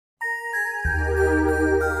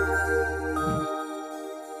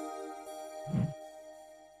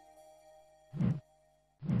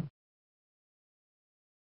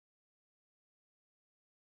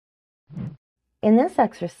In this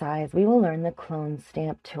exercise, we will learn the clone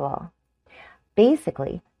stamp tool.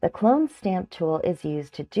 Basically, the clone stamp tool is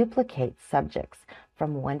used to duplicate subjects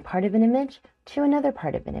from one part of an image to another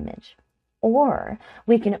part of an image. Or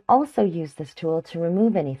we can also use this tool to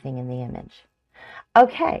remove anything in the image.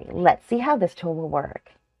 Okay, let's see how this tool will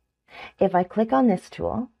work. If I click on this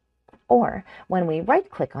tool, or when we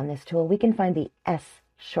right-click on this tool, we can find the S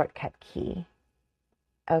shortcut key.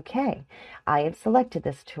 Okay, I have selected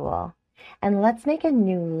this tool, and let's make a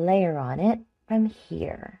new layer on it from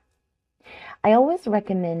here. I always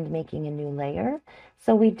recommend making a new layer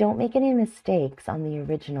so we don't make any mistakes on the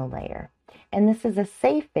original layer, and this is a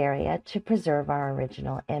safe area to preserve our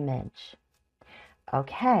original image.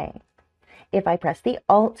 Okay, if I press the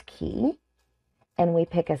Alt key and we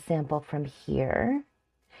pick a sample from here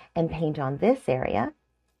and paint on this area,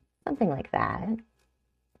 something like that,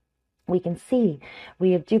 we can see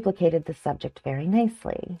we have duplicated the subject very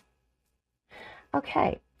nicely.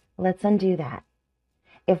 Okay, let's undo that.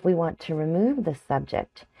 If we want to remove the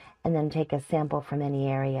subject and then take a sample from any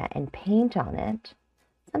area and paint on it,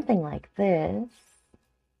 something like this,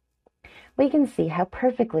 we can see how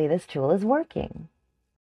perfectly this tool is working.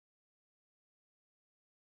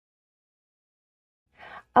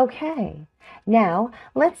 Okay, now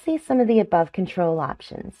let's see some of the above control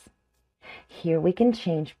options. Here we can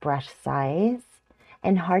change brush size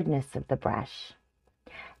and hardness of the brush.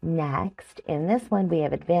 Next, in this one, we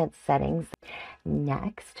have advanced settings.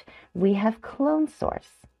 Next, we have clone source.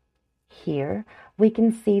 Here, we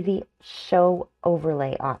can see the show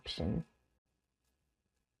overlay option.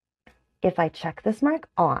 If I check this mark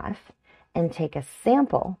off and take a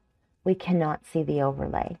sample, we cannot see the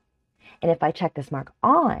overlay. And if I check this mark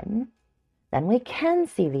on, then we can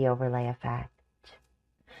see the overlay effect.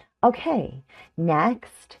 Okay,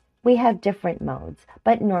 next, we have different modes,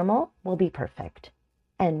 but normal will be perfect.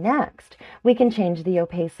 And next, we can change the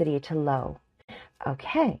opacity to low.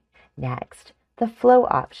 Okay, next, the flow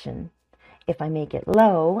option. If I make it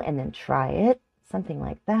low and then try it, something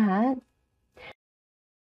like that,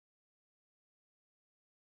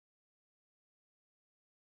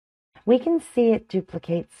 we can see it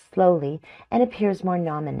duplicates slowly and appears more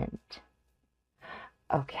dominant.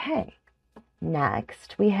 Okay,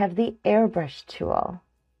 next, we have the airbrush tool.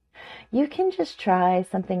 You can just try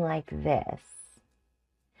something like this.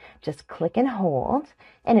 Just click and hold,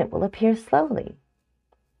 and it will appear slowly.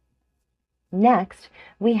 Next,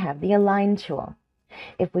 we have the Align tool.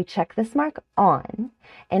 If we check this mark on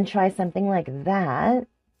and try something like that,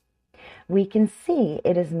 we can see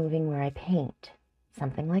it is moving where I paint,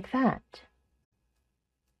 something like that.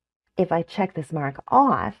 If I check this mark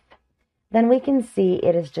off, then we can see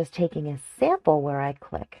it is just taking a sample where I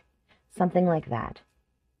click, something like that.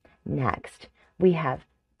 Next, we have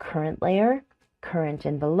Current Layer, Current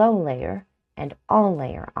and Below Layer, and All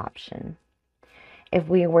Layer option. If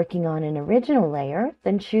we are working on an original layer,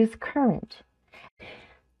 then choose Current.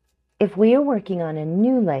 If we are working on a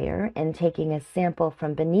new layer and taking a sample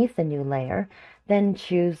from beneath a new layer, then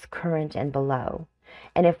choose Current and Below.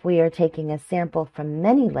 And if we are taking a sample from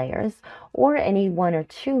many layers or any one or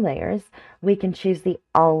two layers, we can choose the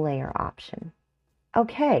All Layer option.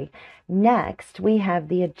 Okay, next we have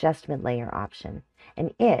the Adjustment Layer option,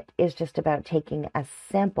 and it is just about taking a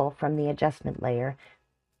sample from the adjustment layer.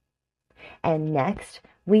 And next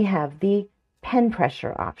we have the Pen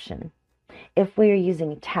Pressure option. If we are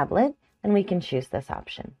using a tablet, then we can choose this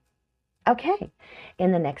option. Okay,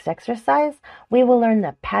 in the next exercise, we will learn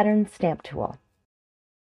the Pattern Stamp tool.